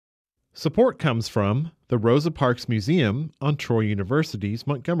Support comes from the Rosa Parks Museum on Troy University's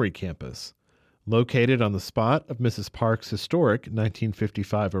Montgomery campus. Located on the spot of Mrs. Parks' historic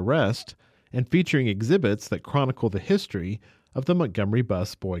 1955 arrest and featuring exhibits that chronicle the history of the Montgomery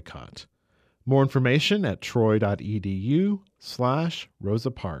bus boycott. More information at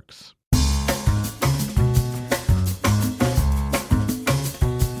troy.edu/Rosa Parks.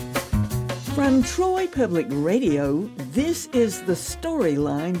 From Troy Public Radio, this is the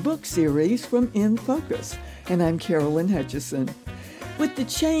Storyline book series from In Focus, and I'm Carolyn Hutchison. With the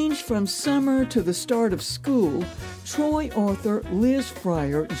change from summer to the start of school, Troy author Liz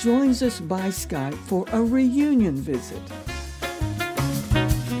Fryer joins us by Skype for a reunion visit.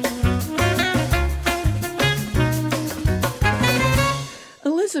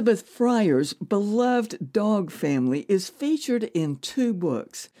 Elizabeth Fryer's beloved dog family is featured in 2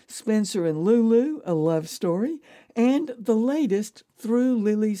 books, Spencer and Lulu, A Love Story, and the latest, Through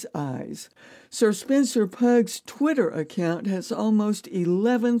Lily's Eyes. Sir Spencer Pug's Twitter account has almost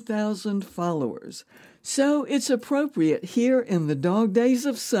 11,000 followers. So it's appropriate here in the dog days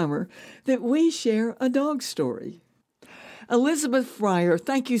of summer that we share a dog story. Elizabeth Fryer,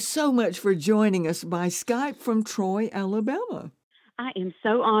 thank you so much for joining us by Skype from Troy, Alabama. I am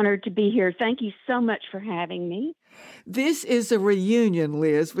so honored to be here. Thank you so much for having me. This is a reunion,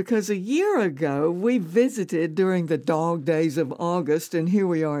 Liz, because a year ago we visited during the dog days of August, and here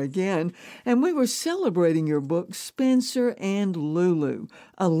we are again, and we were celebrating your book, Spencer and Lulu,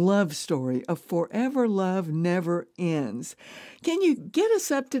 A Love Story, A Forever Love Never Ends. Can you get us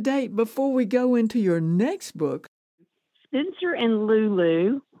up to date before we go into your next book? Spencer and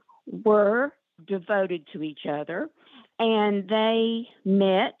Lulu were devoted to each other, and they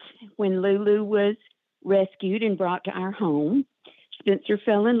met when Lulu was rescued and brought to our home. Spencer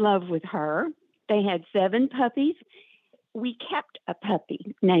fell in love with her. They had 7 puppies. We kept a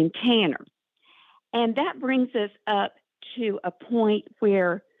puppy named Tanner. And that brings us up to a point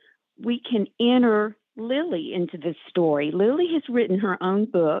where we can enter Lily into this story. Lily has written her own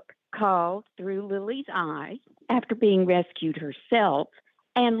book called Through Lily's Eyes after being rescued herself,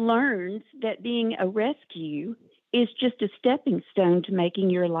 and learns that being a rescue is just a stepping stone to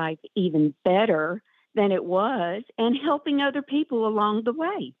making your life even better than it was and helping other people along the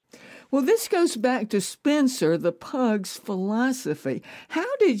way. Well, this goes back to Spencer, the pug's philosophy.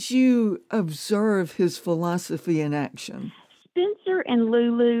 How did you observe his philosophy in action? Spencer and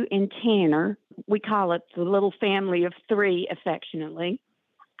Lulu and Tanner, we call it the little family of 3 affectionately.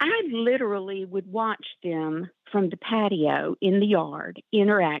 I literally would watch them from the patio in the yard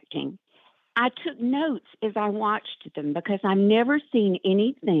interacting. I took notes as I watched them because I've never seen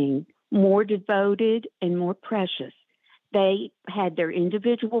anything more devoted and more precious. They had their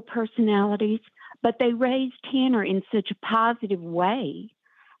individual personalities, but they raised Tanner in such a positive way.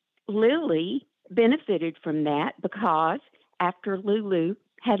 Lily benefited from that because after Lulu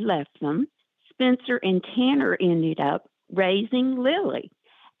had left them, Spencer and Tanner ended up raising Lily.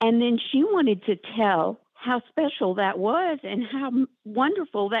 And then she wanted to tell how special that was and how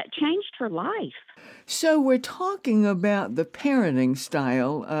wonderful that changed her life. So we're talking about the parenting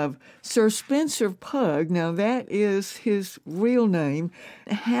style of Sir Spencer Pug. Now, that is his real name.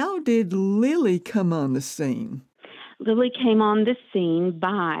 How did Lily come on the scene? Lily came on the scene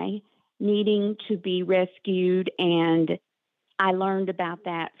by needing to be rescued, and I learned about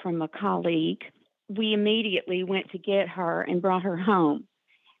that from a colleague. We immediately went to get her and brought her home.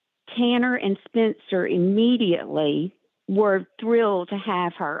 Tanner and Spencer immediately were thrilled to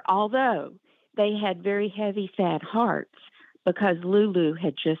have her, although they had very heavy, sad hearts because Lulu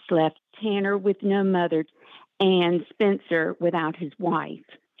had just left Tanner with no mother and Spencer without his wife.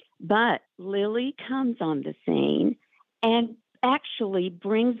 But Lily comes on the scene and actually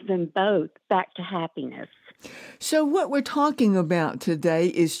brings them both back to happiness. So what we're talking about today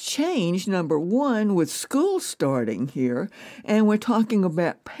is change, number 1, with school starting here, and we're talking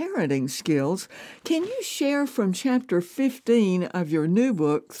about parenting skills. Can you share from chapter 15 of your new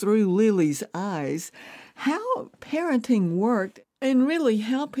book, Through Lily's Eyes, how parenting worked and really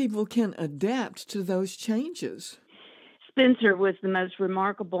how people can adapt to those changes? Spencer was the most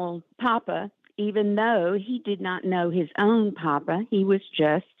remarkable papa, even though he did not know his own papa. He was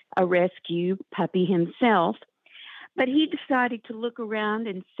just a rescue puppy himself. But he decided to look around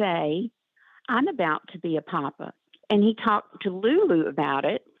and say, I'm about to be a papa. And he talked to Lulu about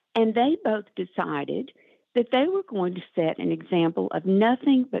it, and they both decided that they were going to set an example of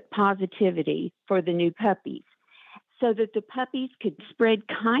nothing but positivity for the new puppies so that the puppies could spread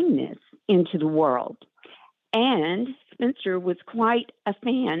kindness into the world. And Spencer was quite a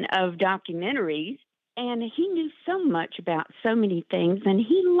fan of documentaries, And he knew so much about so many things, and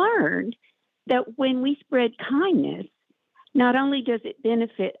he learned that when we spread kindness, not only does it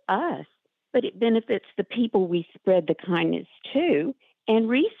benefit us, but it benefits the people we spread the kindness to. And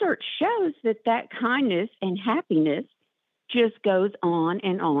research shows that that kindness and happiness just goes on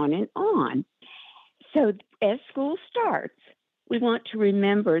and on and on. So as school starts, we want to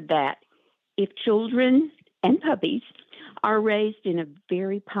remember that if children and puppies are raised in a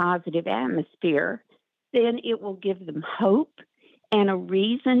very positive atmosphere, then it will give them hope and a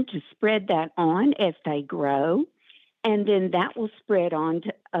reason to spread that on as they grow. And then that will spread on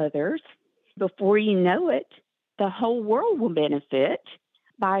to others. Before you know it, the whole world will benefit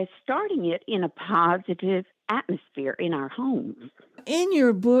by starting it in a positive atmosphere in our homes. In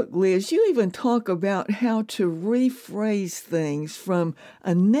your book, Liz, you even talk about how to rephrase things from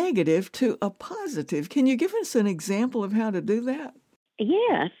a negative to a positive. Can you give us an example of how to do that?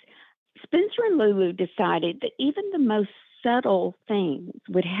 Yes. Spencer and Lulu decided that even the most subtle things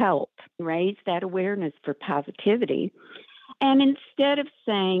would help raise that awareness for positivity. And instead of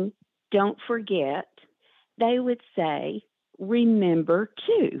saying, don't forget, they would say, remember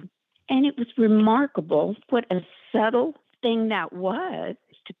to. And it was remarkable what a subtle thing that was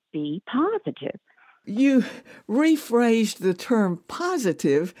to be positive. You rephrased the term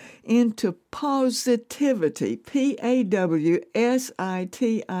positive into Pawsitivity,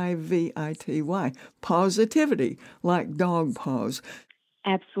 Pawsitivity, Pawsitivity, like dog paws.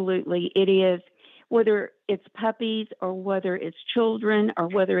 Absolutely, it is. Whether it's puppies or whether it's children or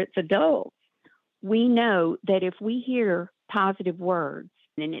whether it's adults, we know that if we hear positive words,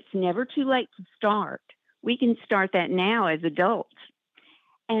 and it's never too late to start, we can start that now as adults.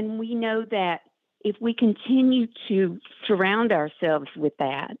 And we know that if we continue to surround ourselves with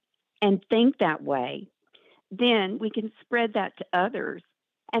that and think that way, then we can spread that to others.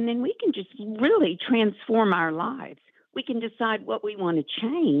 And then we can just really transform our lives. We can decide what we want to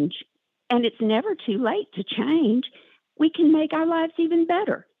change. And it's never too late to change. We can make our lives even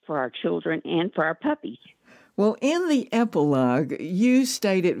better for our children and for our puppies. Well, in the epilogue, you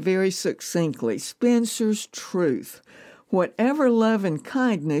state it very succinctly, Spencer's truth. Whatever love and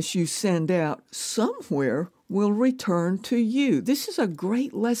kindness you send out, somewhere will return to you. This is a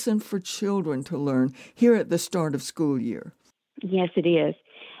great lesson for children to learn here at the start of school year. Yes, it is.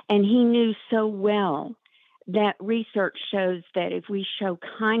 And he knew so well that research shows that if we show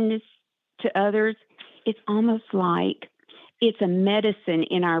kindness to others, it's almost like it's a medicine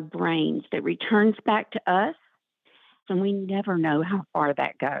in our brains that returns back to us. And we never know how far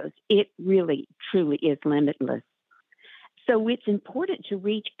that goes. It really, truly is limitless. So it's important to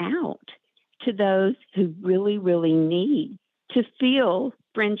reach out to those who really, really need to feel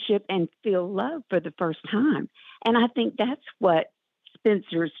friendship and feel love for the first time. And I think that's what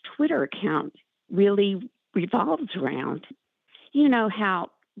Spencer's Twitter account really revolves around. You know how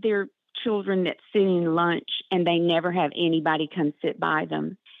there are children that sit in lunch and they never have anybody come sit by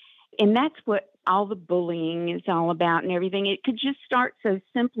them. And that's what all the bullying is all about and everything. It could just start so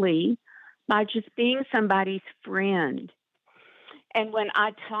simply by just being somebody's friend. And when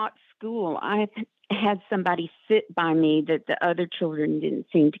I taught school, I had somebody sit by me that the other children didn't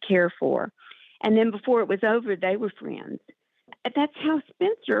seem to care for. And then before it was over, they were friends. That's how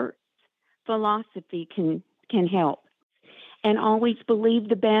Spencer's philosophy can help. And always believe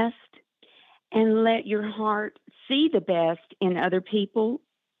the best and let your heart see the best in other people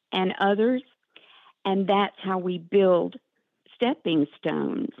and others. And that's how we build stepping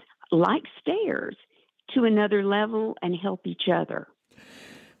stones, like stairs, to another level and help each other.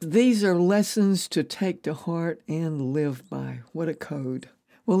 These are lessons to take to heart and live by. What a code.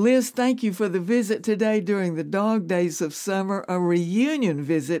 Well, Liz, thank you for the visit today during the dog days of summer, a reunion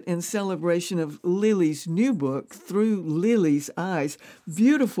visit in celebration of Lily's new book, Through Lily's Eyes.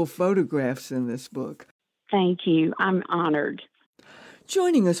 Beautiful photographs in this book. Thank you. I'm honored.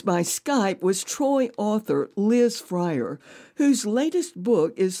 Joining us by Skype was Troy author Liz Fryer, whose latest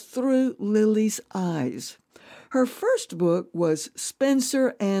book is Through Lily's Eyes. Her first book was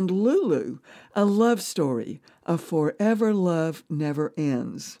Spencer and Lulu, a love story, A Forever Love Never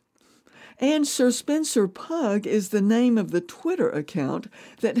Ends. And Sir Spencer Pug is the name of the Twitter account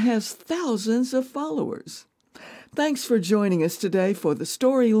that has thousands of followers. Thanks for joining us today for the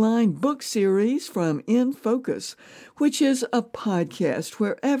Storyline book series from In Focus, which is a podcast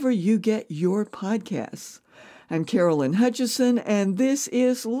wherever you get your podcasts. I'm Carolyn Hutchison, and this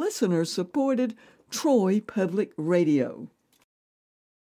is listener-supported Troy Public Radio.